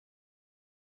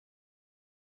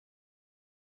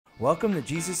Welcome to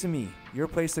Jesus and Me, your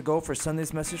place to go for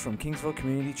Sunday's message from Kingsville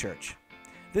Community Church.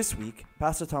 This week,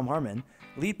 Pastor Tom Harmon,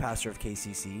 lead pastor of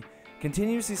KCC,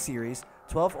 continues his series,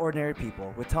 12 Ordinary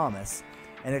People with Thomas,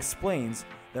 and explains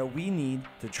that we need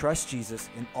to trust Jesus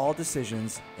in all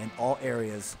decisions in all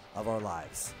areas of our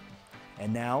lives.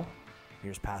 And now,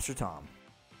 here's Pastor Tom.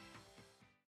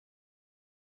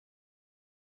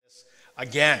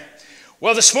 Again.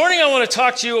 Well, this morning I want to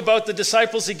talk to you about the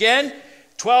disciples again,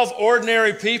 12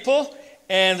 ordinary people.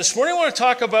 And this morning I want to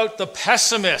talk about the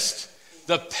pessimist.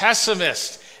 The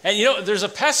pessimist. And you know, there's a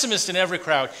pessimist in every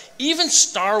crowd. Even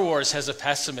Star Wars has a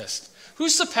pessimist.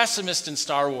 Who's the pessimist in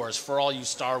Star Wars for all you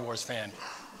Star Wars fans?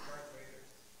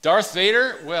 Darth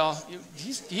Vader? Well,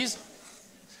 he's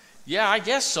yeah, I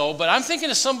guess so. But I'm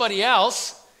thinking of somebody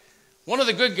else. One of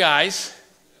the good guys.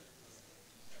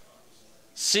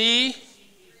 C-3PO.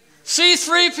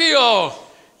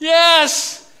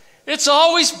 Yes, it's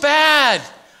always bad.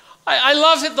 I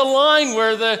love the line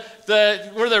where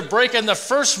where they're breaking the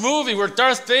first movie where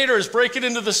Darth Vader is breaking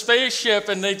into the spaceship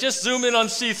and they just zoom in on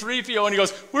C-3PO and he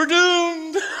goes, "We're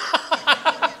doomed."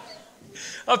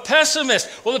 A pessimist.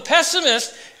 Well, the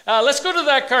pessimist, let's go to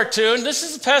that cartoon. This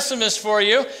is the pessimist for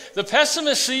you. The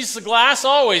pessimist sees the glass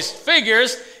always,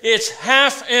 figures it's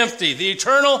half empty. The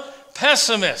eternal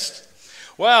pessimist.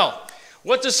 Well,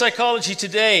 what does psychology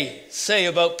today say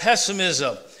about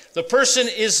pessimism? The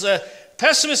pessimist is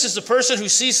the person who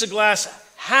sees the glass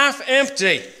half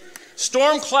empty.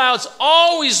 Storm clouds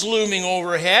always looming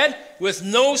overhead with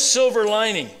no silver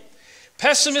lining.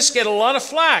 Pessimists get a lot of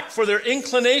flack for their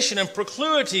inclination and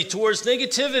proclivity towards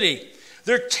negativity,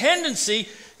 their tendency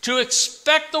to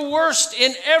expect the worst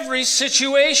in every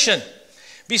situation.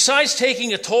 Besides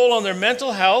taking a toll on their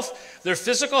mental health, their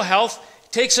physical health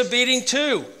takes a beating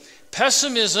too.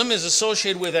 Pessimism is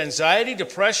associated with anxiety,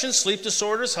 depression, sleep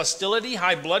disorders, hostility,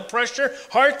 high blood pressure,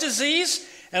 heart disease,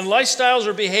 and lifestyles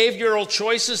or behavioral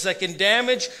choices that can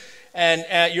damage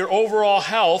your overall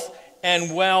health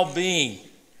and well-being.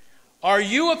 Are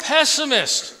you a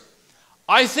pessimist?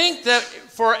 I think that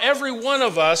for every one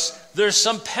of us, there's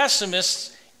some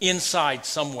pessimists inside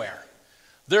somewhere.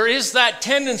 There is that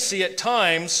tendency at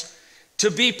times to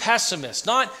be pessimist.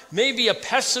 Not maybe a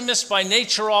pessimist by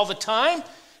nature all the time.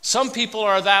 Some people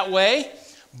are that way,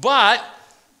 but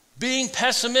being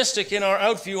pessimistic in our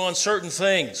outview on certain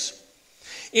things.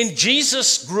 In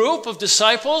Jesus' group of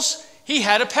disciples, he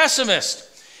had a pessimist.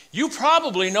 You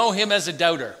probably know him as a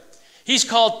doubter. He's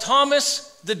called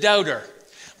Thomas the Doubter.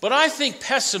 But I think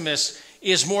pessimist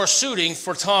is more suiting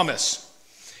for Thomas.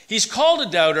 He's called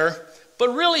a doubter,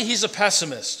 but really he's a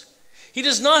pessimist. He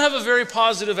does not have a very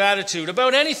positive attitude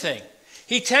about anything.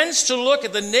 He tends to look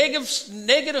at the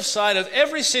negative side of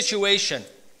every situation.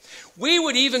 We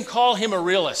would even call him a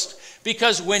realist,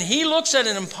 because when he looks at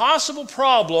an impossible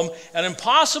problem, an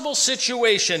impossible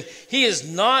situation, he is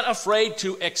not afraid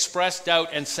to express doubt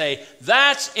and say,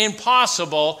 "That's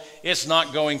impossible, it's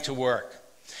not going to work."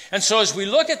 And so as we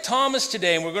look at Thomas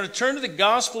today, and we're going to turn to the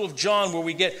Gospel of John, where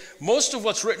we get most of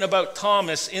what's written about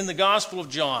Thomas in the Gospel of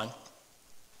John,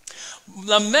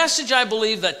 the message I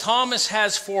believe that Thomas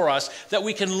has for us, that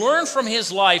we can learn from his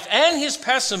life and his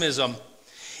pessimism,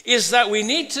 is that we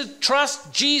need to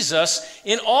trust Jesus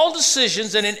in all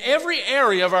decisions and in every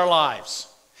area of our lives.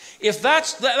 If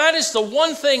that is the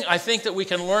one thing I think that we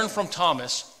can learn from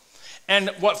Thomas, and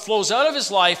what flows out of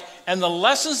his life, and the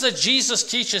lessons that Jesus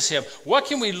teaches him. What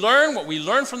can we learn? What we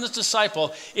learn from this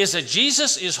disciple is that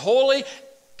Jesus is holy,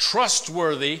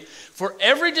 trustworthy. For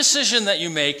every decision that you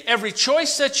make, every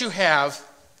choice that you have,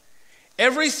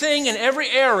 everything in every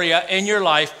area in your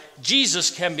life, Jesus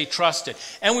can be trusted.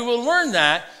 And we will learn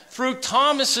that through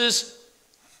Thomas's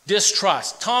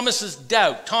distrust, Thomas's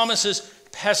doubt, Thomas's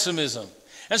pessimism.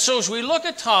 And so as we look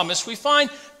at Thomas, we find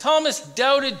Thomas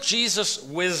doubted Jesus'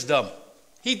 wisdom.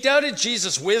 He doubted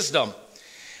Jesus' wisdom.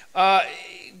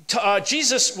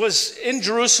 Jesus was in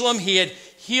Jerusalem. He had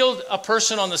healed a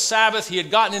person on the Sabbath. He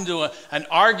had gotten into an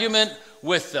argument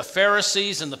with the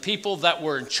Pharisees and the people that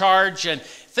were in charge, and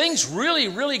things really,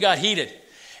 really got heated.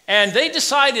 And they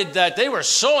decided that they were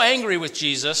so angry with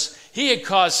Jesus, he had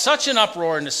caused such an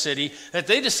uproar in the city, that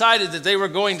they decided that they were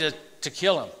going to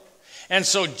kill him. And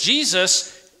so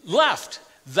Jesus left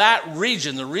that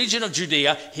region, the region of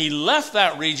Judea. He left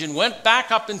that region, went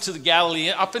back up into the Galilee,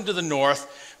 up into the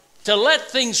north, to let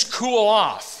things cool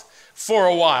off for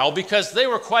a while, because they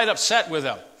were quite upset with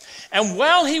him. And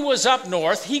while he was up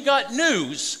north, he got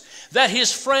news that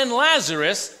his friend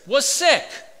Lazarus was sick.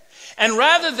 And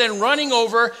rather than running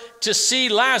over to see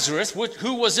Lazarus,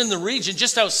 who was in the region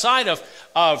just outside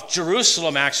of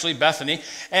Jerusalem, actually, Bethany,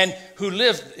 and who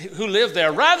lived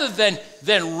there, rather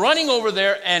than running over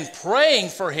there and praying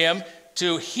for him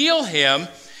to heal him,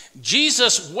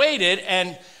 Jesus waited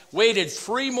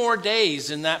 3 more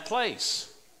days in that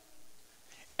place.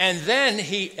 And then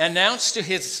he announced to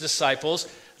his disciples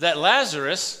that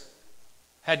Lazarus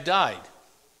had died.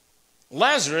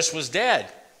 Lazarus was dead.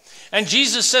 And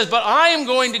Jesus says, but I am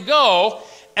going to go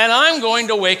and I'm going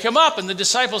to wake him up. And the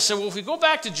disciples said, well, if we go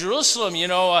back to Jerusalem,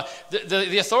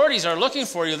 the authorities are looking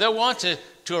for you. They'll want to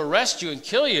arrest you and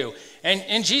kill you.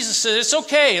 And Jesus said, it's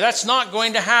okay. That's not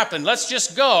going to happen. Let's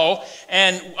just go,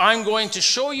 and I'm going to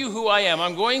show you who I am.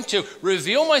 I'm going to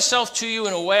reveal myself to you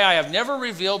in a way I have never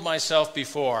revealed myself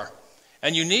before.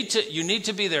 And you need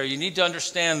to be there. You need to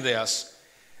understand this.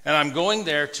 And I'm going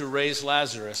there to raise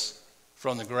Lazarus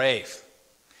from the grave.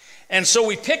 And so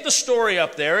we pick the story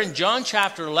up there in John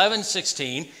chapter 11,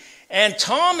 16. And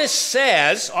Thomas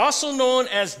says, also known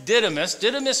as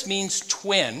Didymus means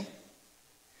twin.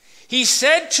 He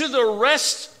said to the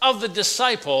rest of the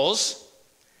disciples,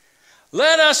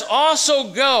 let us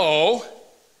also go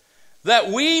that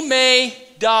we may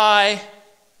die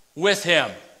with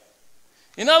him.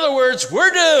 In other words,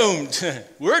 we're doomed.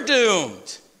 We're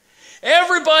doomed.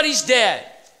 Everybody's dead.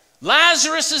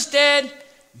 Lazarus is dead.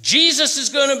 Jesus is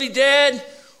going to be dead.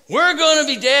 We're going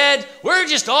to be dead. We're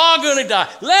just all going to die.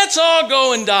 Let's all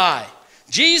go and die.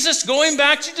 Jesus going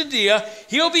back to Judea,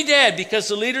 he'll be dead because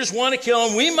the leaders want to kill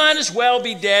him. We might as well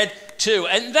be dead too.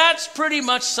 And that's pretty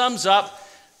much sums up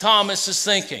Thomas's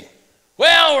thinking.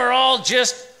 Well, we're all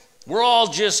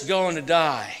just going to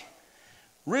die.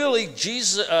 Really,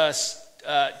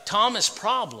 Thomas'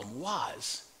 problem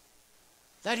was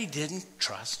that he didn't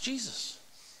trust Jesus.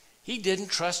 He didn't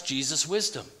trust Jesus'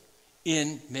 wisdom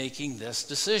in making this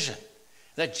decision.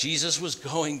 That Jesus was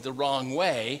going the wrong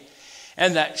way,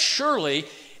 and that surely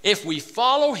if we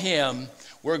follow him,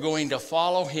 we're going to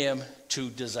follow him to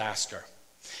disaster.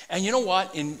 And you know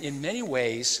what? In many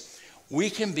ways, we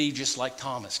can be just like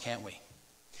Thomas, can't we?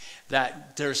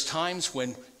 That there's times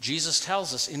when Jesus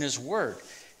tells us in his word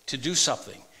to do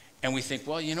something, and we think,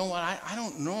 well, you know what? I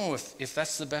don't know if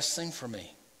that's the best thing for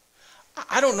me.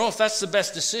 I don't know if that's the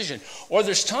best decision. Or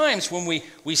there's times when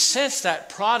we sense that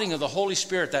prodding of the Holy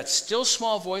Spirit, that still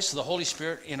small voice of the Holy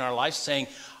Spirit in our life saying,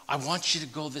 I want you to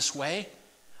go this way.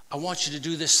 I want you to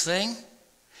do this thing.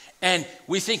 And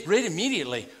we think right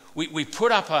immediately, we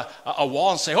put up a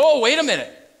wall and say, oh, wait a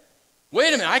minute.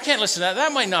 Wait a minute, I can't listen to that.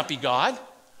 That might not be God.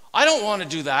 I don't want to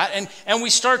do that. And we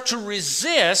start to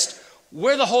resist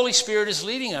where the Holy Spirit is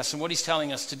leading us and what he's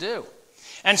telling us to do.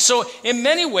 And so in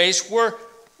many ways, we're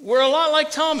a lot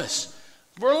like Thomas.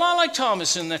 We're a lot like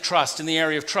Thomas in the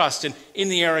area of trust, and in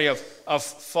the area of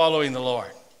following the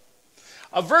Lord.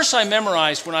 A verse I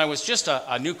memorized when I was just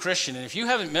a new Christian, and if you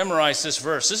haven't memorized this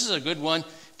verse, this is a good one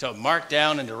to mark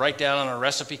down and to write down on a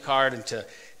recipe card and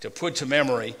to put to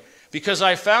memory, because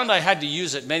I found I had to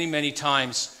use it many, many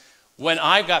times when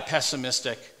I got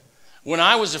pessimistic, when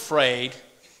I was afraid,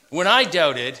 when I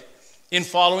doubted in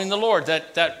following the Lord,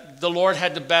 that the Lord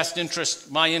had the best interest,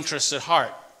 my interests at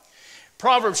heart.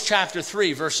 Proverbs chapter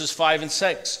 3, verses 5 and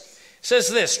 6 says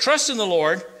this, trust in the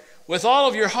Lord with all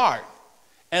of your heart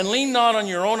and lean not on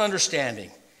your own understanding.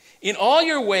 In all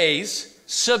your ways,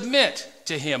 submit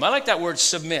to him. I like that word,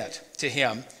 submit to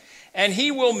him, and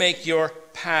he will make your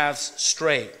paths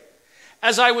straight.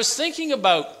 As I was thinking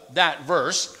about that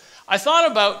verse, I thought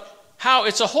about how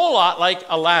it's a whole lot like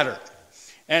a ladder.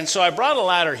 And so I brought a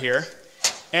ladder here,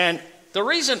 and the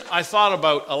reason I thought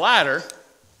about a ladder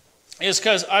is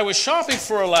because I was shopping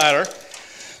for a ladder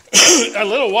a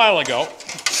little while ago,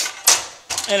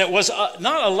 and it was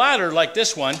not a ladder like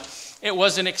this one. It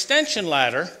was an extension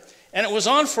ladder, and it was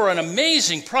on for an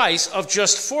amazing price of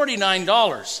just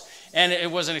 $49. And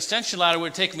it was an extension ladder. It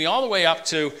would take me all the way up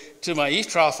to my eave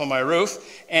trough on my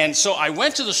roof. And so I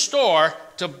went to the store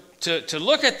to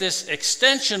look at this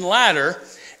extension ladder,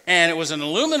 and it was an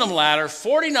aluminum ladder,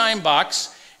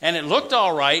 $49. And it looked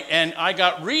all right, and I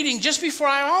got reading just before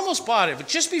I almost bought it. But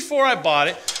just before I bought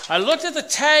it, I looked at the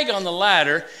tag on the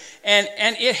ladder, and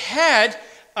it had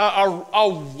a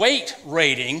weight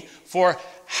rating for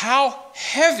how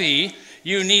heavy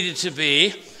you needed to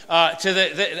be,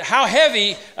 how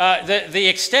heavy the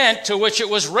extent to which it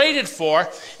was rated for.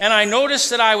 And I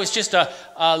noticed that I was just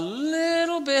a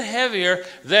little bit heavier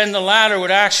than the ladder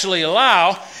would actually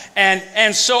allow.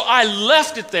 And so I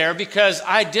left it there because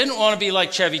I didn't want to be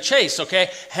like Chevy Chase, okay,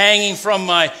 hanging from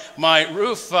my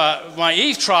roof, my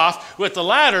eave trough with the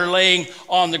ladder laying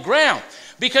on the ground.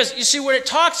 Because you see, when it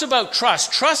talks about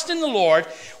trust in the Lord,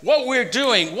 what we're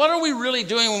doing, what are we really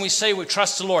doing when we say we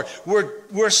trust the Lord?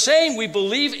 We're saying we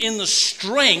believe in the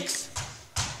strength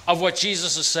of what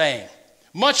Jesus is saying.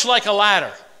 Much like a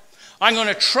ladder. I'm going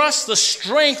to trust the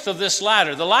strength of this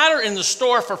ladder. The ladder in the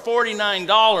store for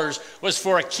 $49 was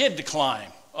for a kid to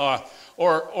climb, or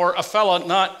a fella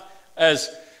not as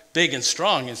big and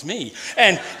strong as me.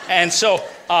 And so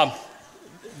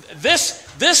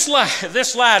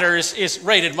this ladder is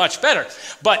rated much better.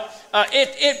 But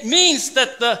it means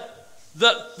that the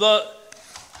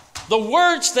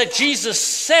words that Jesus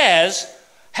says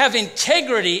have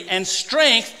integrity and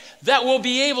strength that will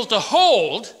be able to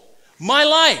hold my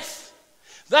life.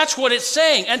 That's what it's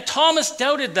saying. And Thomas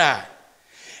doubted that.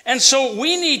 And so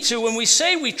we need to, when we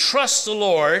say we trust the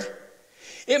Lord,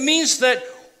 it means that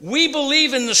we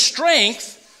believe in the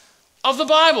strength of the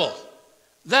Bible.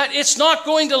 That it's not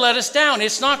going to let us down.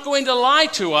 It's not going to lie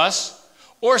to us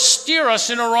or steer us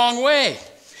in a wrong way.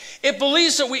 It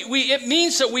believes that it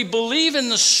means that we believe in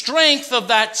the strength of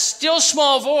that still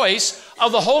small voice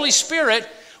of the Holy Spirit.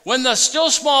 When the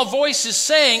still small voice is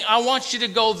saying, I want you to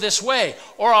go this way,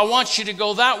 or I want you to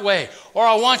go that way, or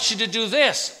I want you to do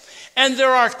this. And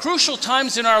there are crucial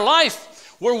times in our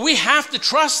life where we have to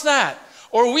trust that,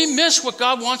 or we miss what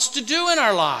God wants to do in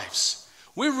our lives.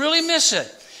 We really miss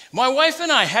it. My wife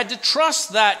and I had to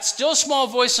trust that still small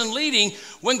voice in leading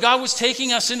when God was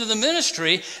taking us into the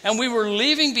ministry and we were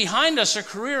leaving behind us a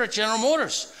career at General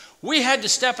Motors. We had to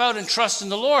step out and trust in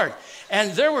the Lord.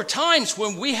 And there were times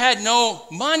when we had no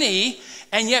money,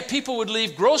 and yet people would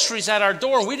leave groceries at our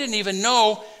door, and we didn't even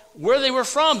know where they were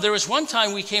from. There was one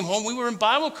time we came home, we were in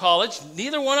Bible college,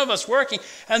 neither one of us working,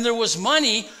 and there was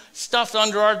money stuffed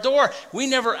under our door. We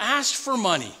never asked for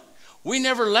money. We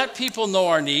never let people know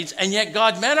our needs, and yet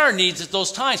God met our needs at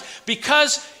those times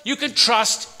because you can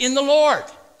trust in the Lord.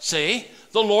 See,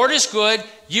 the Lord is good.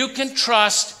 You can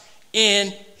trust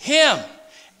in Him.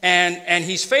 And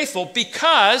He's faithful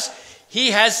because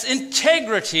He has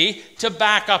integrity to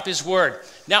back up His word.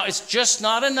 Now, it's just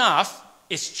not enough.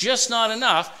 It's just not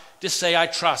enough to say, I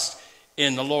trust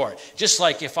in the Lord. Just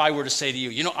like if I were to say to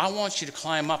you, I want you to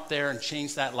climb up there and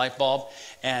change that light bulb.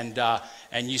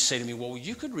 And you say to me, well,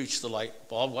 you could reach the light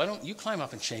bulb. Why don't you climb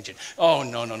up and change it? Oh,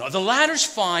 no. The ladder's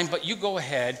fine, but you go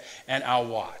ahead and I'll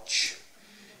watch.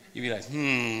 You'd be like,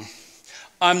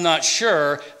 I'm not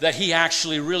sure that he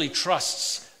actually really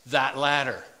trusts that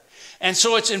ladder. And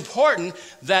so it's important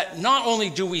that not only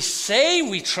do we say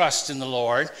we trust in the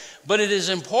Lord, but it is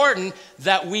important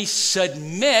that we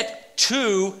submit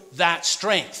to that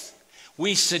strength.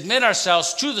 We submit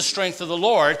ourselves to the strength of the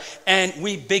Lord, and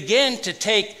we begin to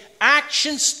take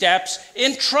action steps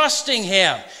in trusting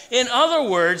Him. In other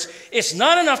words, it's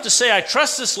not enough to say, I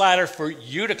trust this ladder for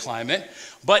you to climb it,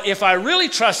 but if I really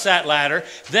trust that ladder,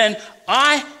 then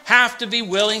I have to be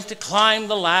willing to climb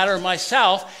the ladder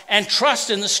myself and trust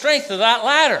in the strength of that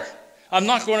ladder. I'm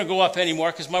not going to go up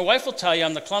anymore because my wife will tell you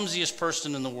I'm the clumsiest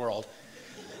person in the world.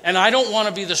 And I don't want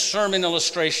to be the sermon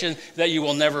illustration that you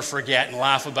will never forget and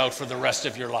laugh about for the rest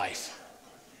of your life.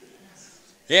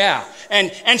 Yeah,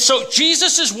 and so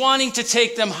Jesus is wanting to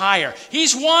take them higher.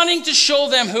 He's wanting to show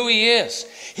them who He is.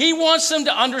 He wants them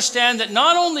to understand that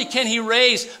not only can He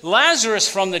raise Lazarus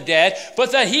from the dead,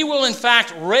 but that He will in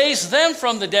fact raise them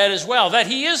from the dead as well. That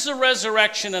He is the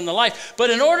resurrection and the life.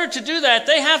 But in order to do that,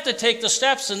 they have to take the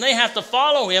steps and they have to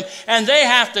follow Him and they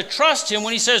have to trust Him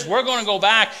when He says, we're going to go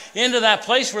back into that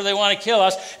place where they want to kill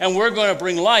us and we're going to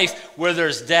bring life where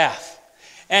there's death.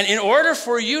 And in order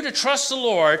for you to trust the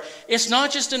Lord, it's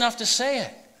not just enough to say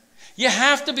it. You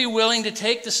have to be willing to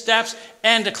take the steps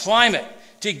and to climb it,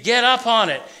 to get up on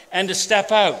it, and to step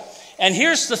out. And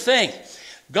here's the thing.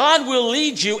 God will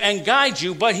lead you and guide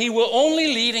you, but He will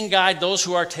only lead and guide those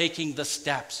who are taking the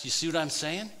steps. You see what I'm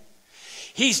saying?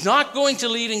 He's not going to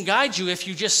lead and guide you if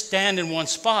you just stand in one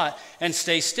spot and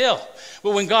stay still.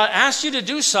 But when God asks you to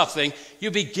do something, you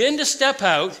begin to step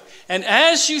out, and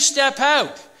as you step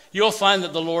out, you'll find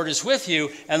that the Lord is with you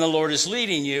and the Lord is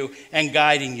leading you and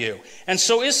guiding you. And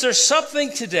so is there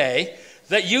something today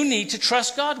that you need to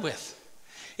trust God with?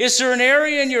 Is there an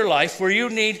area in your life where you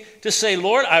need to say,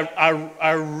 Lord,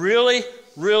 I really,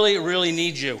 really, really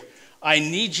need you. I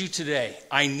need you today.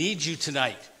 I need you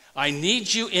tonight. I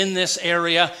need you in this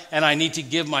area, and I need to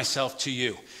give myself to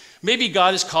you. Maybe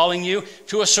God is calling you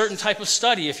to a certain type of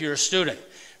study if you're a student.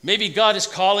 Maybe God is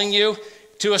calling you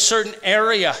to a certain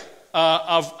area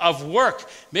of work.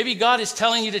 Maybe God is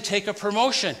telling you to take a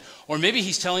promotion, or maybe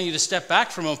He's telling you to step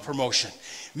back from a promotion.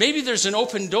 Maybe there's an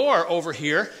open door over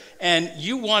here and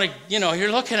you want to,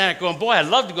 you're looking at it going, boy, I'd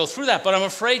love to go through that, but I'm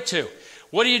afraid to.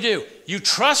 What do? You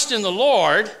trust in the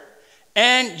Lord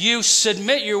and you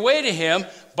submit your way to him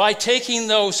by taking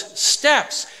those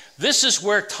steps. This is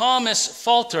where Thomas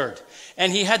faltered,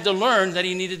 and he had to learn that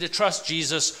he needed to trust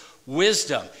Jesus'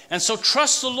 wisdom. And so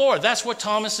trust the Lord. That's what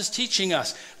Thomas is teaching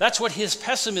us. That's what his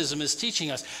pessimism is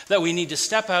teaching us, that we need to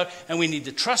step out and we need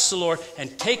to trust the Lord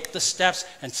and take the steps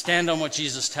and stand on what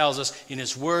Jesus tells us in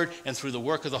his word and through the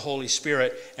work of the Holy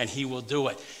Spirit, and he will do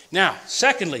it. Now,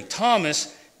 secondly,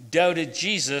 Thomas doubted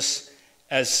Jesus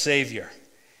as Savior.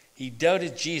 He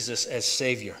doubted Jesus as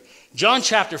Savior. John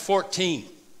chapter 14.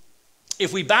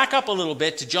 If we back up a little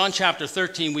bit to John chapter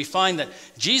 13, we find that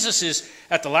Jesus is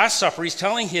at the Last Supper. He's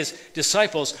telling his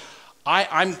disciples,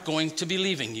 I'm going to be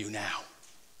leaving you now.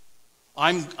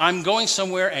 I'm going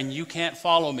somewhere and you can't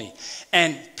follow me.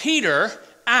 And Peter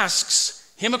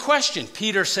asks him a question.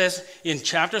 Peter says in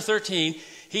chapter 13,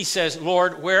 he says,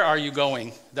 Lord, where are you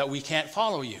going that we can't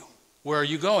follow you? Where are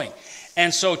you going?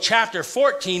 And so chapter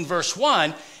 14, verse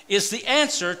 1 is the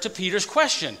answer to Peter's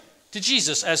question to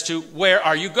Jesus as to where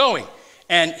are you going?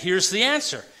 And here's the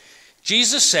answer.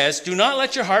 Jesus says, do not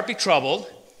let your heart be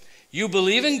troubled. You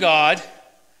believe in God,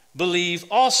 believe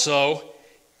also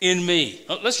in me.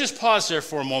 Let's just pause there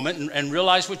for a moment and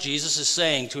realize what Jesus is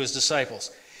saying to his disciples.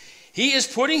 He is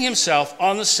putting himself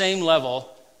on the same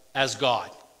level as God.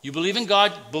 You believe in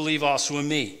God, believe also in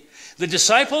me. The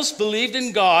disciples believed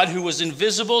in God who was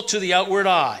invisible to the outward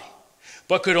eye,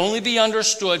 but could only be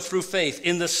understood through faith.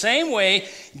 In the same way,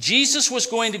 Jesus was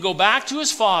going to go back to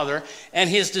his Father, and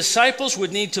his disciples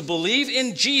would need to believe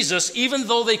in Jesus even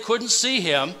though they couldn't see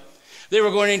him. They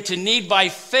were going to need, by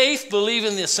faith, believe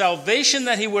in the salvation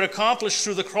that he would accomplish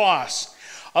through the cross.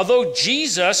 Although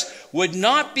Jesus would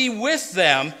not be with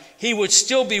them, he would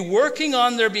still be working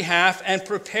on their behalf and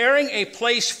preparing a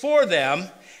place for them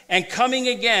and coming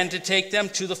again to take them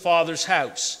to the Father's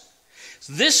house.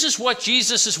 This is what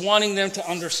Jesus is wanting them to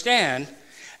understand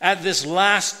at this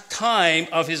last time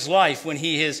of his life when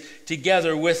he is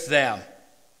together with them.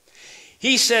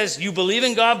 He says, you believe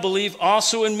in God, believe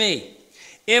also in me.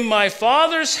 In my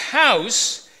Father's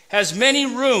house has many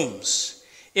rooms.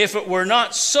 If it were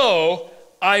not so,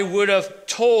 I would have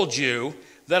told you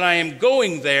that I am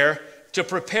going there to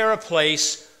prepare a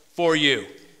place for you.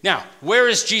 Now, where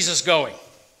is Jesus going?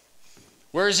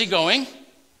 Where is he going?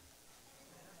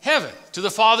 Heaven, to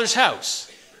the Father's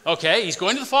house. Okay, he's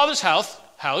going to the Father's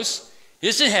house.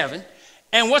 It's in heaven.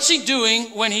 And what's he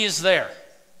doing when he is there?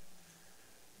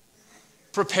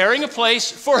 Preparing a place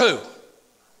for who?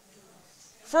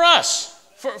 For us,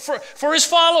 for his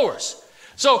followers.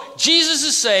 So Jesus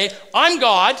is saying, I'm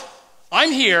God,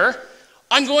 I'm here,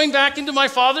 I'm going back into my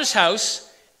Father's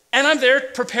house, and I'm there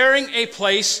preparing a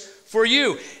place for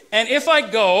you. And if I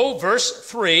go, verse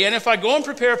 3, and if I go and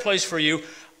prepare a place for you,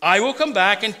 I will come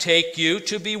back and take you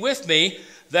to be with me,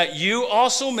 that you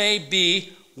also may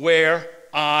be where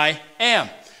I am.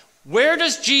 Where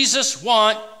does Jesus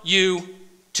want you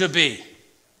to be?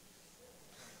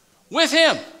 With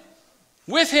him.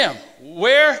 With him.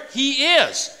 Where he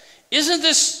is. Isn't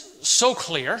this so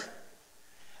clear?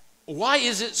 Why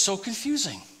is it so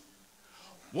confusing?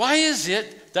 Why is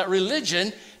it that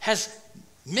religion has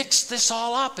mixed this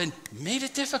all up and made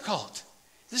it difficult?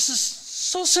 This is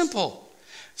so simple.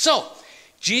 So,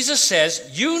 Jesus says,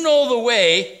 you know the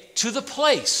way to the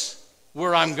place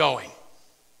where I'm going.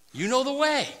 You know the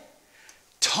way.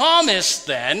 Thomas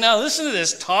then, now listen to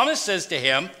this, Thomas says to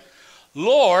him,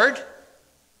 Lord,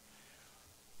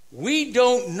 we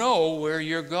don't know where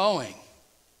you're going.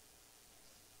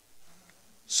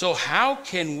 So how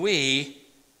can we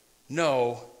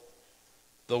know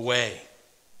the way?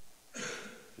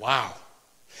 Wow.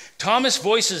 Thomas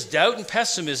voices doubt and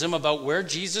pessimism about where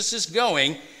Jesus is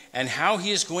going and how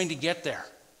he is going to get there.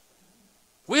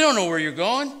 We don't know where you're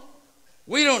going.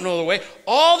 We don't know the way.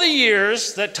 All the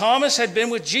years that Thomas had been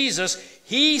with Jesus,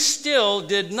 he still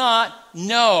did not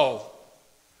know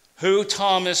who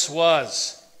Thomas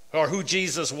was or who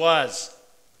Jesus was.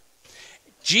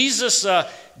 Jesus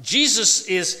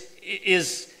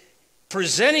is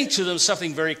presenting to them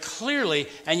something very clearly,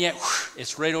 and yet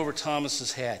it's right over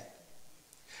Thomas's head.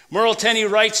 Merle Tenney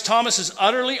writes, Thomas is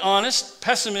utterly honest,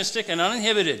 pessimistic, and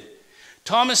uninhibited.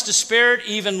 Thomas despaired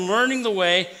even learning the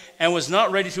way and was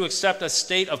not ready to accept a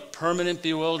state of permanent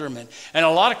bewilderment. And a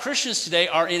lot of Christians today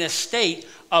are in a state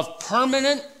of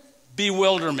permanent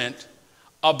bewilderment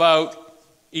about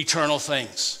eternal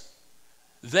things.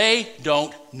 They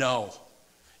don't know.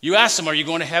 You ask them, are you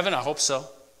going to heaven? I hope so.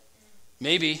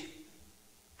 Maybe.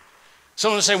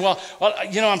 Someone will say, well,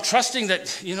 I'm trusting that,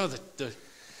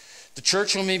 the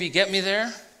church will maybe get me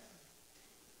there.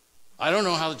 I don't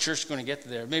know how the church is going to get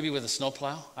there. Maybe with a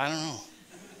snowplow. I don't know.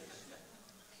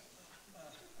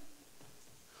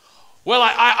 Well,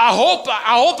 I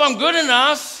hope I'm good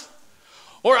enough.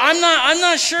 Or I'm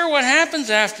not sure what happens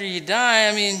after you die.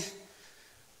 I mean,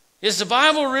 is the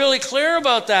Bible really clear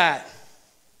about that?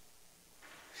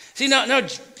 See, now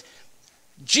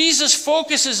Jesus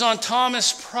focuses on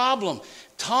Thomas' problem.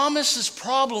 Thomas's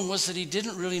problem was that he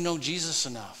didn't really know Jesus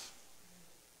enough.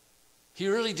 He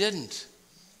really didn't.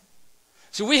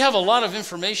 See, we have a lot of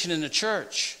information in the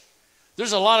church.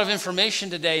 There's a lot of information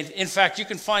today. In fact, you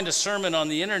can find a sermon on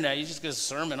the internet. You just get a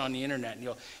sermon on the internet,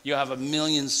 and you'll have a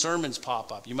million sermons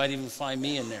pop up. You might even find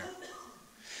me in there.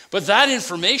 But that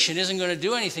information isn't going to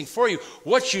do anything for you.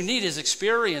 What you need is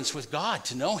experience with God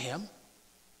to know him.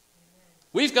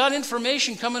 We've got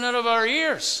information coming out of our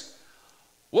ears.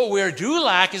 What we do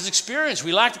lack is experience.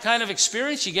 We lack the kind of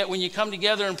experience you get when you come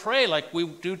together and pray like we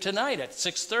do tonight at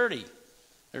 6:30.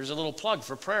 There's a little plug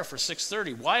for prayer for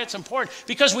 6:30. Why it's important?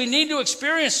 Because we need to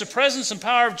experience the presence and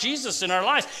power of Jesus in our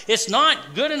lives. It's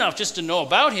not good enough just to know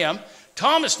about him.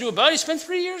 Thomas knew about it. He spent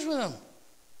 3 years with him.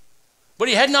 But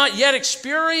he had not yet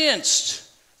experienced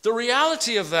the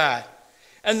reality of that.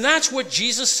 And that's what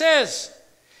Jesus says.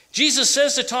 Jesus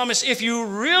says to Thomas, if you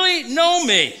really know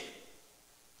me,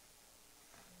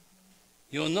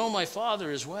 you'll know my Father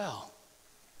as well.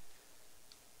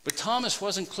 But Thomas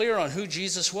wasn't clear on who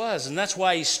Jesus was, and that's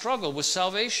why he struggled with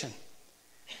salvation.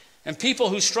 And people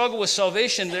who struggle with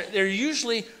salvation, they're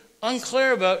usually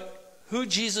unclear about who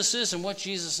Jesus is and what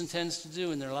Jesus intends to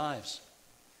do in their lives.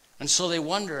 And so they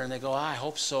wonder and they go, I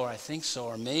hope so, or I think so,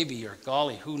 or maybe, or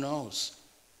golly, who knows?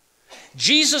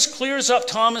 Jesus clears up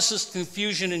Thomas's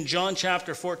confusion in John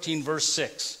chapter 14, verse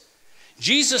 6.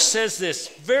 Jesus says this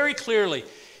very clearly.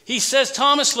 He says,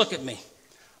 Thomas, look at me.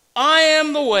 I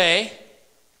am the way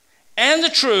and the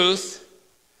truth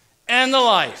and the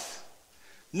life.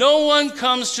 No one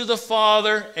comes to the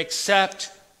Father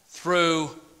except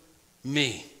through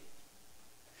me.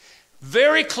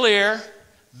 Very clear,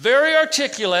 very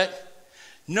articulate,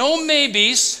 no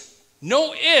maybes,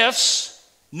 no ifs,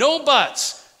 no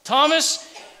buts. Thomas,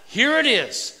 here it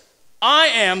is. I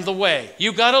am the way.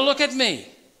 You got to look at me.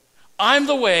 I'm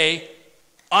the way.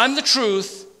 I'm the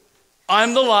truth.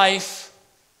 I'm the life.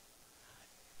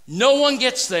 No one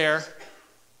gets there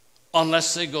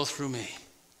unless they go through me.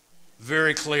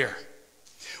 Very clear.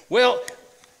 Well,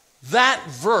 that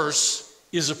verse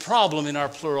is a problem in our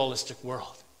pluralistic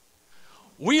world.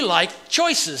 We like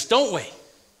choices, don't we?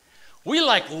 We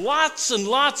like lots and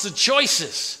lots of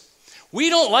choices. We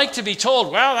don't like to be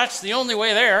told, well, that's the only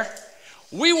way there.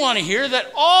 We want to hear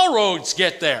that all roads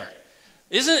get there.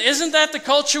 Isn't that the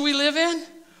culture we live in?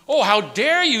 Oh, how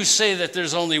dare you say that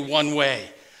there's only one way.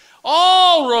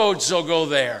 All roads will go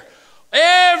there.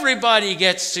 Everybody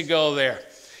gets to go there.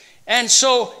 And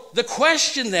so the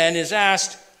question then is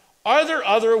asked, are there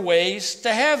other ways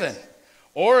to heaven?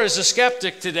 Or as a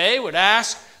skeptic today would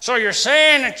ask, so you're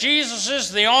saying that Jesus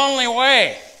is the only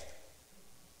way?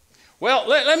 Well,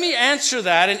 let me answer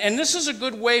that, and this is a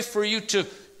good way for you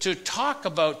to talk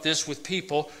about this with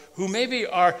people who maybe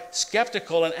are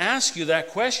skeptical and ask you that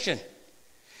question.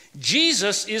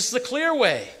 Jesus is the clear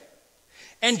way,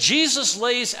 and Jesus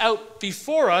lays out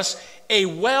before us a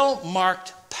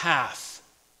well-marked path.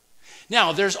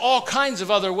 Now, there's all kinds of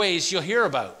other ways you'll hear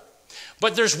about,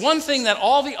 but there's one thing that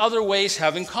all the other ways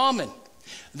have in common.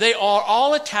 They are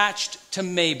all attached to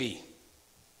maybe.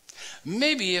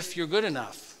 Maybe if you're good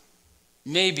enough.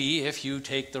 Maybe if you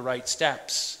take the right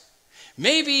steps.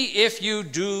 Maybe if you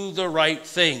do the right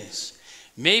things.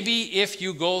 Maybe if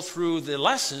you go through the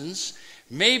lessons.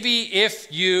 Maybe if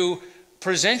you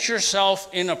present yourself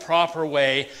in a proper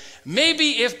way.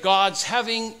 Maybe if God's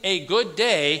having a good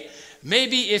day.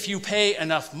 Maybe if you pay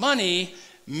enough money.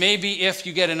 Maybe if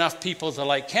you get enough people to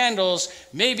light candles.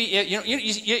 Maybe if,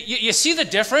 you see the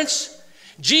difference?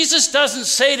 Jesus doesn't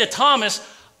say to Thomas,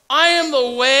 I am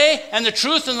the way and the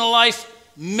truth and the life.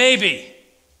 Maybe.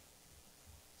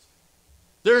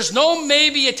 There's no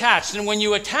maybe attached. And when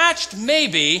you attached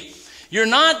maybe, you're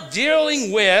not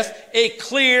dealing with a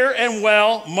clear and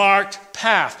well-marked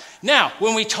path. Now,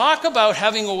 when we talk about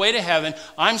having a way to heaven,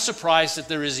 I'm surprised that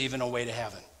there is even a way to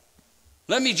heaven.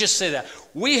 Let me just say that.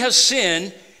 We have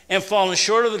sinned and fallen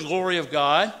short of the glory of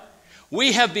God.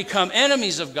 We have become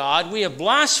enemies of God. We have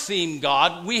blasphemed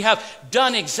God. We have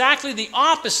done exactly the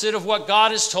opposite of what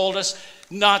God has told us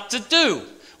not to do.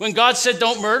 When God said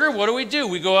don't murder, what do?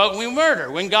 We go out and we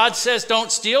murder. When God says don't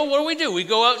steal, what do? We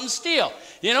go out and steal.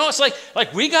 You know, it's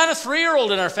like we got a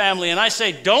 3-year-old in our family and I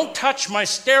say, don't touch my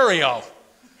stereo.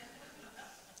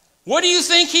 What do you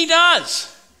think he does?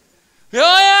 Oh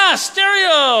yeah,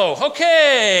 stereo,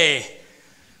 okay.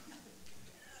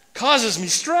 Causes me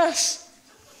stress.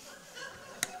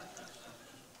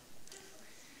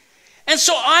 And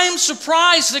so I'm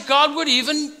surprised that God would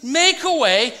even make a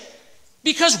way,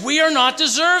 because we are not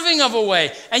deserving of a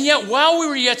way. And yet while we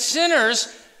were yet sinners,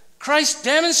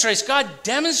 God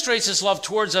demonstrates his love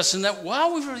towards us, in that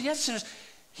while we were yet sinners,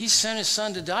 he sent his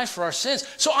son to die for our sins.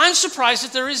 So I'm surprised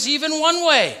that there is even one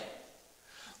way,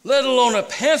 let alone a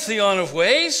pantheon of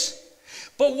ways.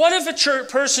 But what if a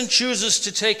person chooses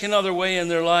to take another way in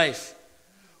their life?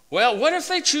 Well, what if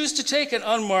they choose to take an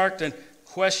unmarked and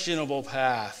questionable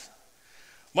path?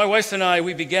 My wife and I,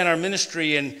 we began our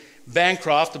ministry in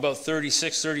Bancroft about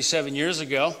 36, 37 years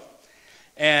ago.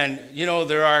 And, you know,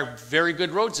 there are very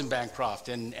good roads in Bancroft,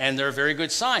 and there are very good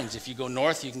signs. If you go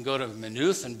north, you can go to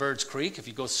Maynooth and Birds Creek. If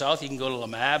you go south, you can go to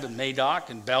Lamab and Madoc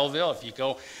and Belleville. If you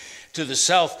go to the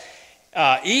south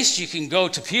east, you can go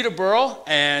to Peterborough,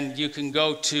 and you can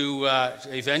go to,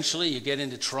 eventually you get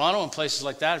into Toronto and places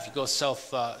like that. If you go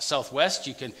southwest,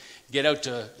 you can get out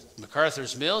to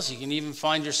MacArthur's Mills. You can even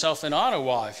find yourself in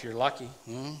Ottawa if you're lucky.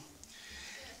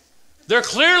 They're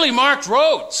clearly marked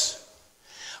roads.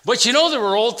 But you know, there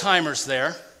were old-timers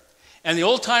there, and the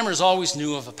old-timers always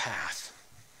knew of a path.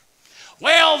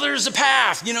 Well, there's a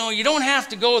path. You know, you don't have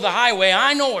to go the highway.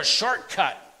 I know a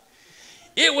shortcut.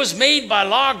 It was made by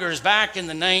loggers back in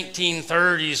the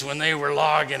 1930s when they were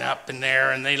logging up in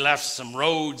there, and they left some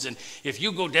roads. And if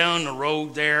you go down the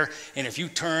road there, and if you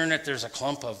turn it, there's a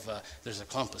clump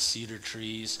of cedar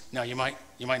trees. Now, you might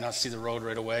not see the road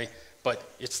right away, but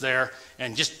it's there.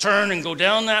 And just turn and go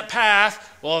down that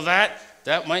path. Well,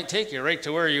 that might take you right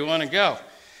to where you want to go.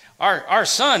 Our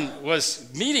son was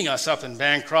meeting us up in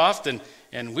Bancroft,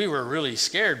 and we were really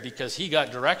scared because he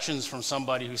got directions from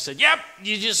somebody who said, yep,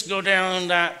 you just go down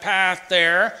that path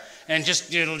there, and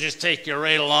it'll just take you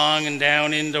right along and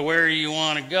down into where you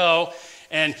want to go.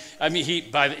 And I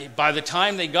mean, by the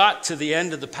time they got to the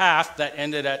end of the path that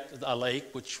ended at a lake,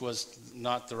 which was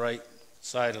not the right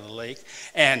side of the lake,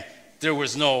 and there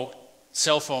was no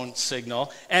cell phone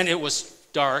signal, and it was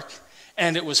dark,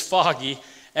 and it was foggy,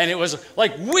 and it was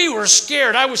like we were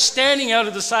scared. I was standing out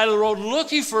at the side of the road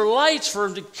looking for lights for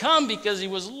him to come because he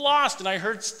was lost, and I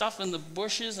heard stuff in the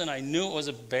bushes, and I knew it was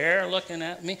a bear looking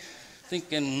at me,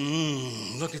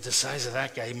 thinking, look at the size of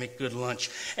that guy, he'd make good lunch.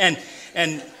 And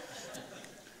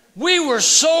we were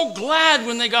so glad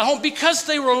when they got home, because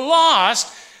they were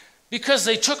lost, because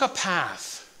they took a path.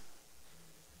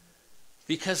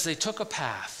 Because they took a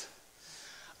path.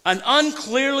 An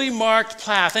unclearly marked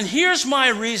path. And here's my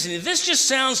reasoning. This just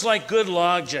sounds like good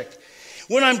logic.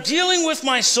 When I'm dealing with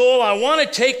my soul, I want to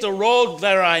take the road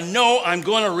that I know I'm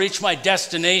going to reach my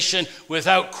destination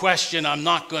without question. I'm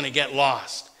not going to get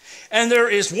lost. And there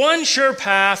is one sure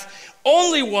path,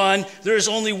 only one. There is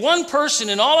only one person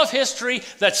in all of history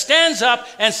that stands up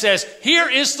and says, here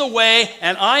is the way,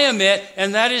 and I am it,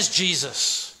 and that is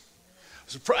Jesus.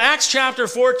 Acts chapter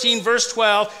 14, verse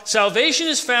 12, salvation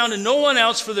is found in no one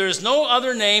else, for there is no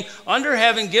other name under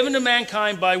heaven given to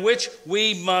mankind by which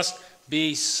we must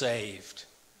be saved.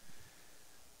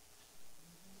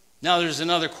 Now there's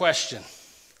another question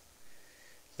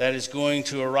that is going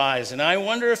to arise, and I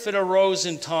wonder if it arose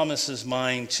in Thomas's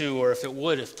mind too, or if it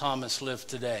would if Thomas lived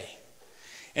today.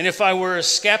 And if I were a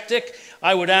skeptic,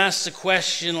 I would ask the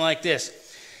question like this.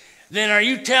 Then are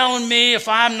you telling me if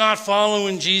I'm not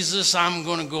following Jesus, I'm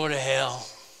going to go to hell?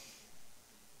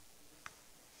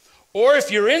 Or if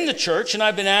you're in the church, and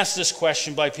I've been asked this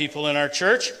question by people in our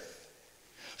church,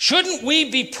 shouldn't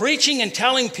we be preaching and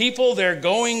telling people they're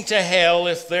going to hell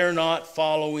if they're not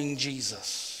following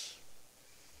Jesus?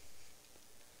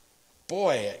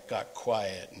 Boy, it got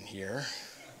quiet in here.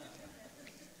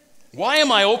 Why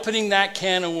am I opening that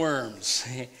can of worms?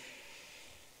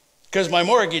 Because my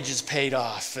mortgage is paid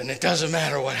off, and it doesn't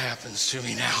matter what happens to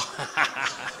me now.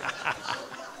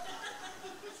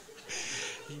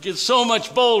 You get so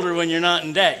much bolder when you're not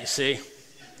in debt, you see.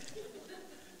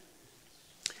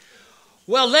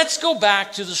 Well, let's go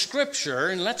back to the scripture,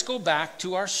 and let's go back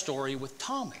to our story with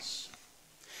Thomas.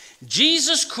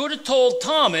 Jesus could have told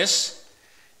Thomas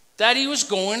that he was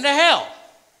going to hell.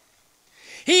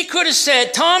 He could have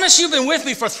said, Thomas, you've been with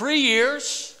me for 3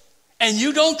 years, and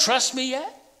you don't trust me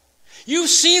yet?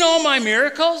 You've seen all my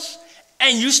miracles,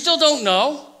 and you still don't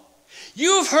know?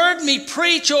 You've heard me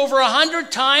preach over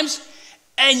 100 times,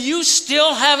 and you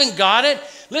still haven't got it?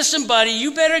 Listen, buddy,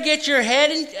 you better give your head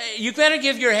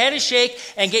a shake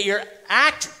and get your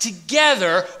act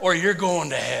together, or you're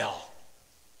going to hell.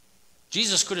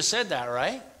 Jesus could have said that,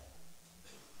 right?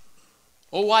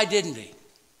 Well, why didn't he?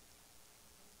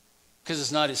 Because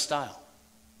it's not his style.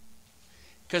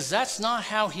 Because that's not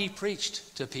how he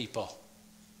preached to people.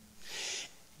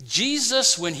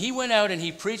 Jesus, when he went out and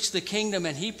he preached the kingdom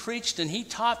and he preached and he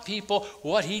taught people,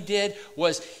 what he did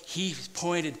was he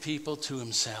pointed people to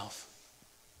himself.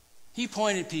 He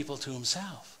pointed people to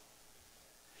himself.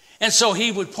 And so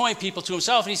he would point people to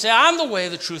himself and he'd say, I'm the way,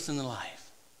 the truth, and the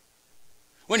life.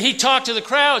 When he talked to the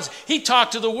crowds, he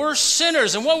talked to the worst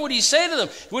sinners. And what would he say to them?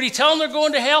 Would he tell them they're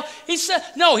going to hell? He'd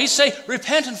say,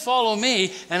 repent and follow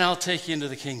me and I'll take you into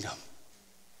the kingdom.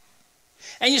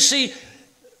 And you see,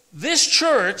 this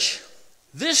church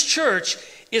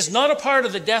is not a part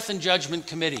of the Death and Judgment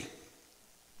Committee.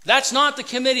 That's not the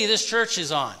committee this church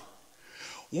is on.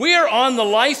 We're on the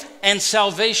Life and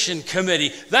Salvation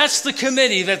Committee. That's the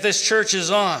committee that this church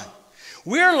is on.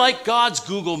 We're like God's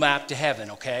Google map to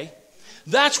heaven, okay?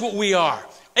 That's what we are.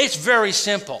 It's very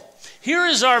simple. Here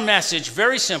is our message,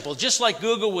 very simple, just like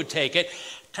Google would take it.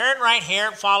 Turn right here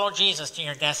and follow Jesus to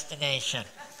your destination.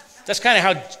 That's kind of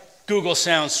how Google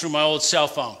sounds through my old cell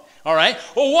phone. All right?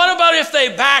 Well, what about if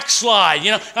they backslide?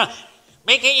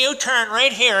 Make a U-turn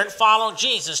right here and follow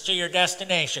Jesus to your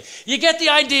destination. You get the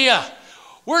idea.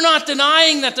 We're not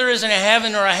denying that there isn't a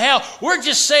heaven or a hell. We're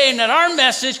just saying that our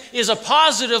message is a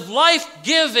positive,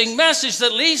 life-giving message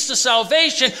that leads to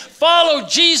salvation. Follow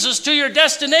Jesus to your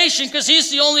destination because he's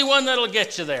the only one that'll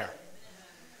get you there.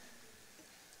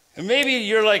 And maybe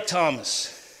you're like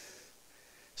Thomas,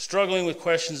 struggling with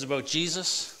questions about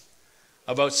Jesus,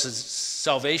 about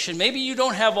salvation. Maybe you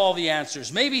don't have all the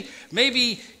answers.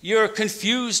 Maybe you're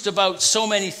confused about so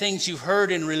many things you've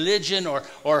heard in religion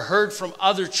or heard from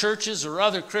other churches or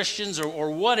other Christians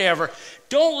or whatever.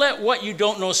 Don't let what you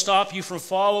don't know stop you from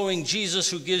following Jesus,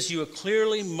 who gives you a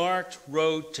clearly marked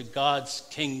road to God's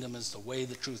kingdom as the way,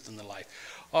 the truth, and the life.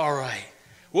 All right.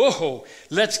 Whoa,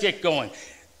 let's get going.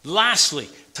 Lastly,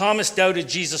 Thomas doubted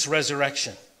Jesus'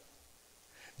 resurrection.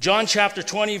 John chapter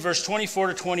 20, verse 24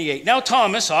 to 28. Now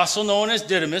Thomas, also known as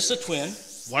Didymus, the twin,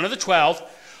 one of the 12,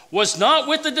 was not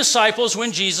with the disciples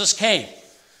when Jesus came.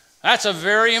 That's a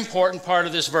very important part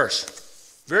of this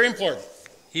verse. Very important.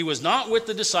 He was not with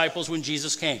the disciples when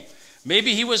Jesus came.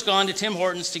 Maybe he was gone to Tim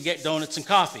Hortons to get donuts and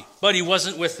coffee, but he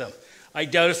wasn't with them. I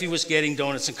doubt if he was getting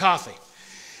donuts and coffee.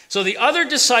 So the other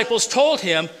disciples told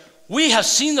him, we have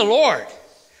seen the Lord.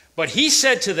 But he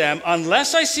said to them,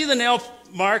 unless I see the nail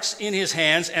marks in his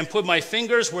hands and put my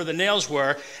fingers where the nails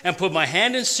were and put my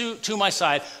hand into my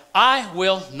side, I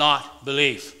will not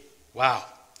believe. Wow.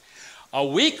 A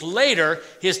week later,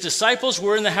 his disciples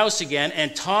were in the house again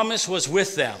and Thomas was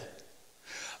with them.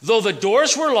 Though the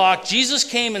doors were locked, Jesus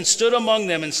came and stood among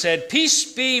them and said,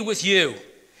 peace be with you.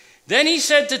 Then he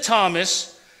said to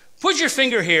Thomas, put your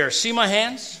finger here, see my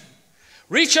hands?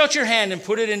 Reach out your hand and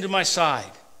put it into my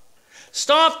side.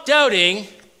 Stop doubting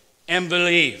and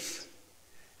believe.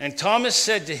 And Thomas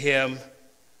said to him,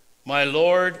 my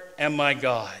Lord and my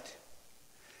God.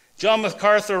 John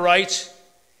MacArthur writes,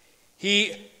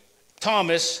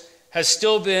 Thomas, has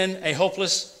still been a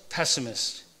hopeless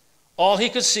pessimist. All he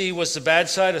could see was the bad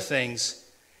side of things,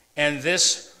 and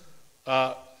this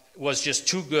was just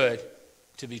too good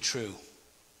to be true.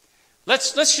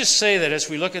 Let's just say that as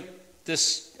we look at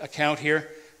this account here,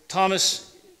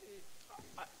 Thomas,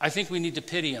 I think we need to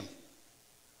pity him.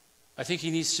 I think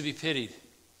he needs to be pitied.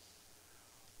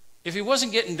 If he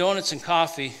wasn't getting donuts and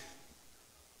coffee,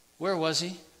 where was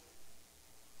he?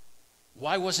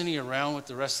 Why wasn't he around with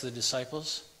the rest of the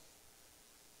disciples?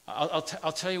 I'll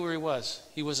tell you where he was.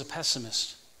 He was a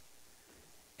pessimist.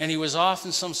 And he was off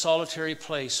in some solitary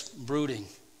place brooding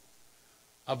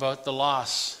about the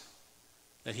loss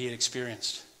that he had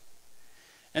experienced.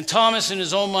 And Thomas in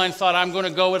his own mind thought, I'm going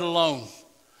to go it alone.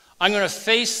 I'm going to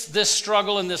face this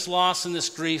struggle and this loss and this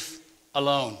grief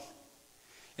alone.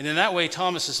 And in that way,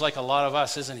 Thomas is like a lot of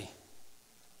us, isn't he?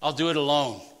 I'll do it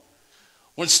alone.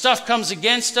 When stuff comes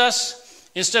against us,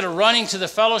 instead of running to the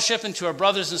fellowship and to our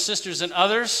brothers and sisters and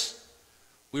others,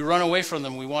 we run away from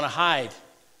them. We want to hide.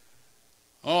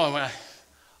 Oh,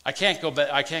 I can't go back.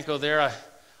 I can't go there.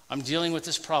 I'm dealing with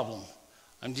this problem.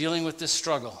 I'm dealing with this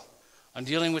struggle. I'm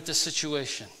dealing with this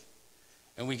situation.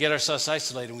 And we get ourselves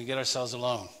isolated and we get ourselves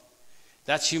alone.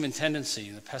 That's human tendency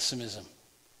and the pessimism.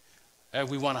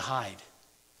 We want to hide.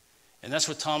 And that's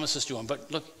what Thomas is doing. But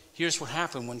look, here's what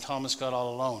happened when Thomas got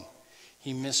all alone.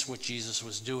 He missed what Jesus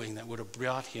was doing that would have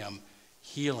brought him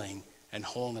healing and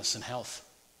wholeness and health.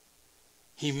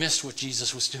 He missed what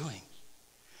Jesus was doing.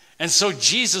 And so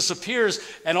Jesus appears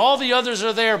and all the others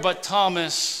are there, but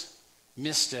Thomas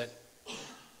missed it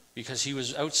because he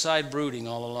was outside brooding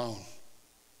all alone.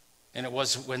 And it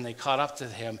was when they caught up to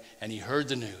him and he heard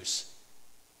the news.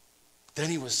 Then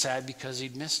he was sad because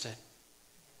he'd missed it.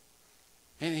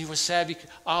 And he was sad because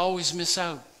I always miss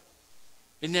out.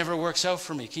 It never works out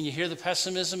for me. Can you hear the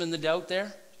pessimism and the doubt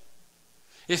there?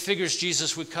 It figures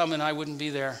Jesus would come and I wouldn't be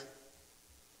there.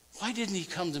 Why didn't he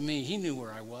come to me? He knew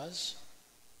where I was.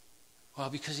 Well,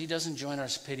 because he doesn't join our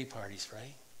pity parties,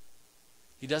 right?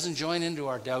 He doesn't join into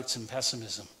our doubts and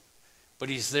pessimism, but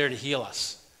he's there to heal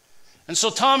us. And so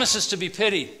Thomas is to be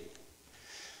pitied.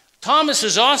 Thomas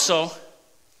is also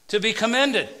to be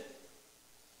commended.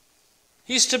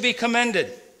 He's to be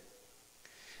commended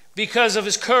because of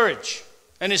his courage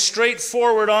and his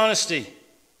straightforward honesty.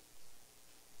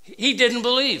 He didn't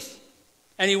believe,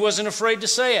 and he wasn't afraid to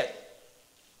say it.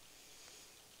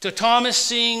 To Thomas,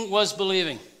 seeing was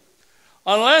believing.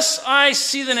 Unless I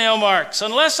see the nail marks,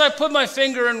 unless I put my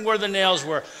finger in where the nails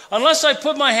were, unless I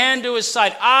put my hand to his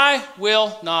side, I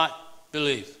will not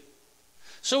believe.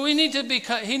 So he needs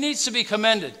to be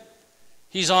commended.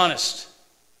 He's honest.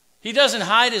 He doesn't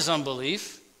hide his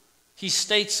unbelief. He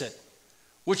states it,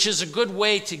 which is a good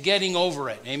way to getting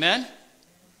over it. Amen?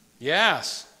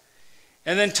 Yes.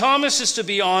 And then Thomas is to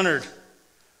be honored.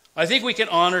 I think we can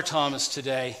honor Thomas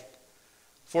today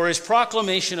for his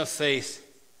proclamation of faith.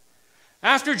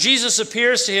 After Jesus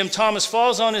appears to him, Thomas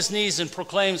falls on his knees and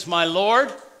proclaims, "My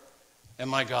Lord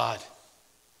and my God."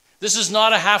 This is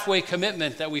not a halfway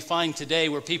commitment that we find today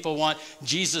where people want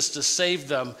Jesus to save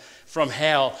them from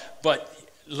hell, but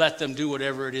let them do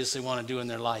whatever it is they want to do in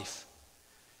their life.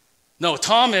 No,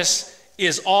 Thomas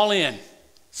is all in.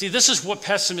 See, this is what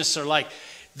pessimists are like.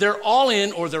 They're all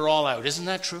in or they're all out. Isn't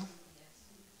that true?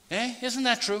 Eh? Isn't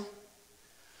that true?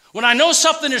 When I know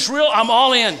something is real, I'm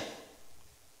all in.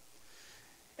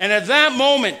 And at that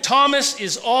moment, Thomas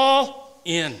is all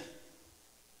in.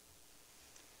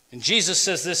 And Jesus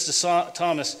says this to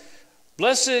Thomas,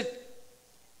 "Blessed,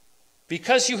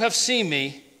 because you have seen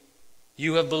me,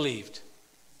 you have believed."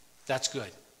 That's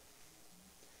good.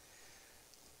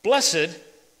 Blessed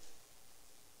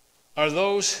are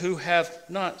those who have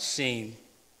not seen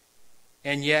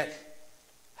and yet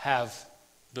have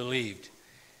believed.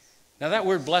 Now that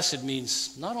word blessed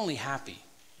means not only happy.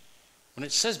 When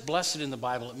it says blessed in the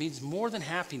Bible, it means more than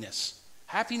happiness.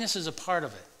 Happiness is a part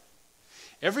of it.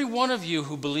 Every one of you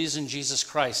who believes in Jesus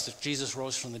Christ, that Jesus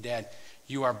rose from the dead,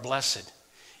 you are blessed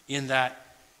in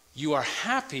that you are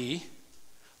happy,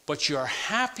 but you are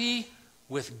happy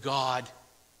with God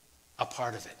a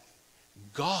part of it.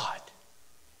 God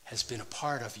has been a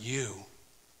part of you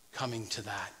coming to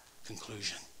that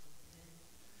conclusion.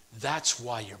 That's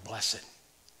why you're blessed.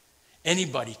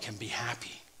 Anybody can be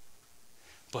happy,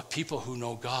 but people who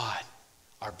know God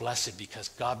are blessed because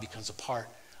God becomes a part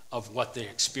of what they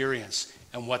experience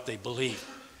and what they believe.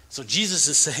 So Jesus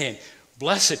is saying,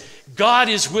 blessed, God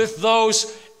is with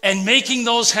those and making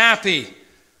those happy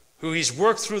who he's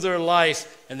worked through their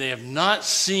life and they have not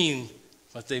seen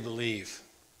what they believe.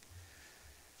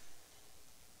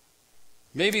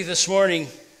 Maybe this morning,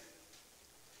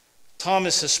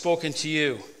 Thomas has spoken to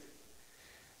you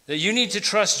that you need to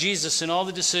trust Jesus in all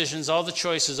the decisions, all the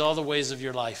choices, all the ways of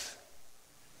your life.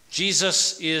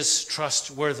 Jesus is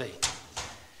trustworthy.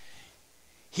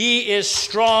 He is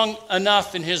strong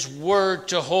enough in his word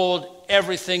to hold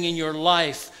everything in your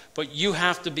life, but you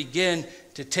have to begin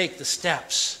to take the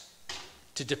steps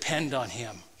to depend on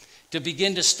him, to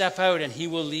begin to step out, and he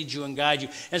will lead you and guide you.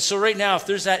 And so right now, if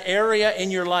there's that area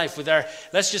in your life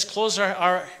let's just close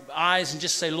our eyes and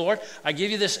just say, Lord, I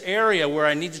give you this area where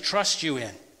I need to trust you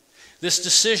in. This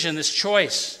decision, this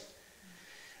choice,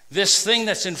 this thing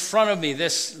that's in front of me,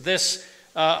 this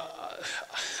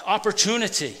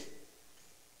opportunity.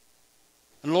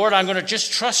 And Lord, I'm going to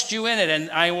just trust you in it, and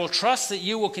I will trust that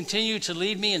you will continue to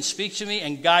lead me and speak to me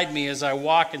and guide me as I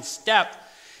walk and step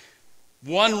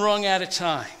one rung at a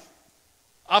time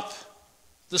up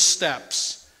the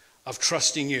steps of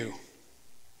trusting you.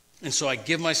 And so I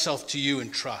give myself to you in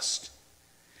trust.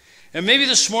 And maybe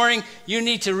this morning you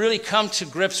need to really come to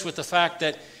grips with the fact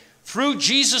that through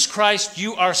Jesus Christ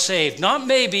you are saved. Not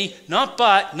maybe, not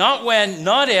but, not when,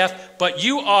 not if, but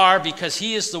you are, because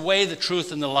he is the way, the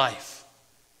truth, and the life.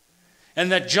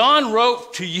 And that John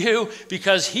wrote to you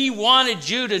because he wanted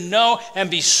you to know and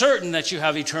be certain that you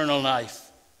have eternal life.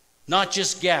 Not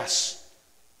just guess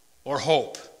or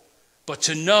hope, but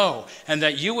to know, and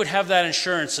that you would have that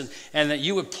assurance and that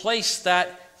you would place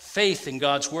that faith in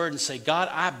God's word and say, God,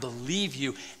 I believe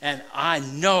you and I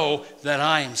know that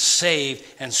I am saved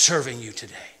and serving you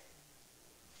today.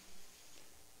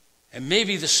 And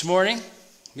maybe this morning,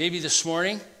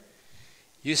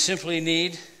 you simply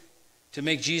need to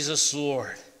make Jesus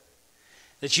Lord.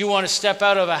 That you want to step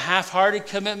out of a half-hearted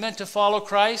commitment to follow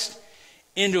Christ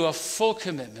into a full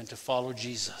commitment to follow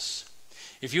Jesus.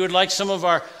 If you would like, some of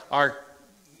our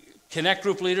Connect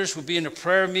group leaders will be in the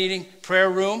prayer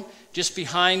room just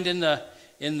behind in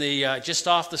just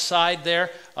off the side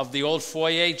there of the old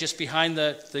foyer, just behind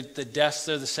the desk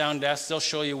there, the sound desk. They'll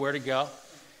show you where to go.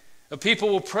 People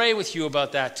will pray with you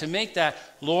about that, to make that,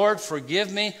 Lord,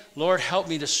 forgive me. Lord, help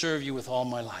me to serve you with all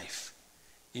my life.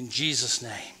 In Jesus'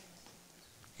 name.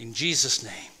 In Jesus'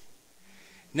 name.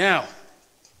 Now,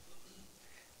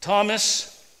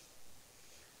 Thomas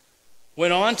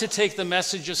went on to take the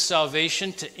message of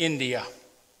salvation to India.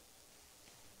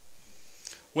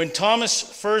 When Thomas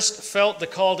first felt the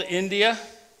call to India,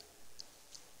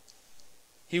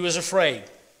 he was afraid.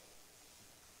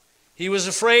 He was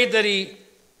afraid that he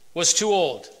was too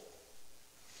old.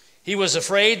 He was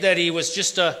afraid that he was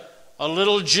just a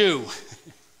little Jew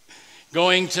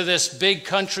going to this big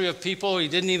country of people he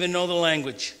didn't even know the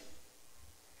language.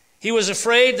 He was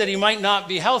afraid that he might not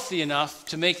be healthy enough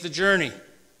to make the journey.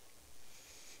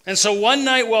 And so one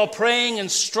night while praying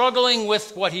and struggling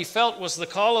with what he felt was the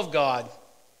call of God,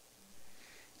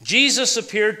 Jesus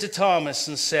appeared to Thomas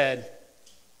and said,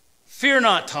 "Fear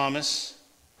not, Thomas.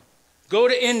 Go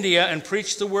to India and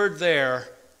preach the word there,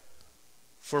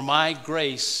 for my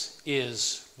grace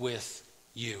is with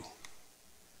you."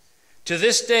 To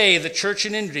this day, the church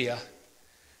in India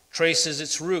traces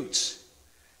its roots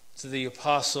to the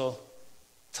Apostle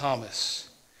Thomas.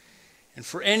 And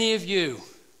for any of you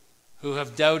who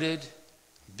have doubted,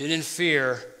 been in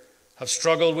fear, have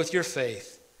struggled with your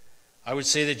faith, I would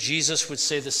say that Jesus would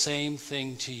say the same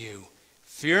thing to you.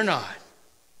 Fear not,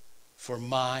 for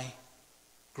my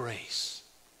grace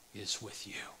is with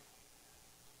you.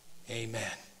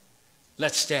 Amen.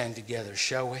 Let's stand together,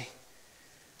 shall we?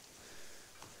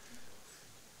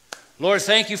 Lord,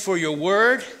 thank you for your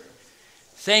word.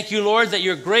 Thank you, Lord, that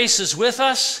your grace is with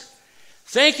us.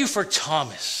 Thank you for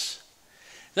Thomas,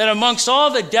 that amongst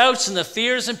all the doubts and the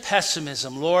fears and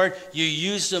pessimism, Lord, you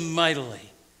used him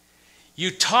mightily. You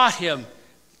taught him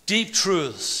deep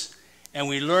truths, and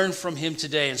we learn from him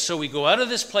today. And so we go out of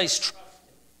this place trusting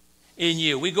in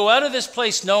you. We go out of this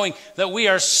place knowing that we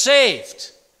are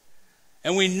saved,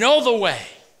 and we know the way.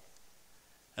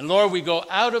 And Lord, we go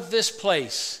out of this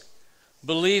place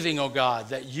believing, oh God,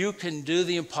 that you can do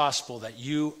the impossible, that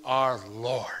you are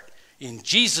Lord. In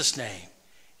Jesus' name,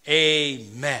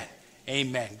 amen.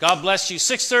 Amen. God bless you.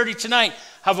 6:30 tonight.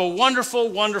 Have a wonderful,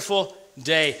 wonderful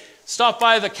day. Stop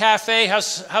by the cafe, have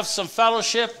some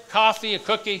fellowship, coffee, a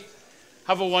cookie.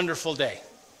 Have a wonderful day.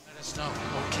 Let us know.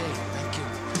 Okay, thank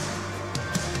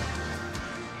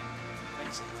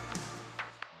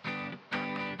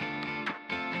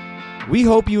you. We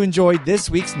hope you enjoyed this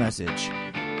week's message.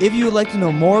 If you would like to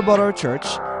know more about our church,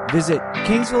 visit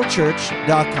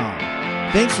kingsvillechurch.com.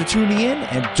 Thanks for tuning in,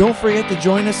 and don't forget to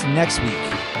join us next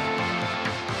week.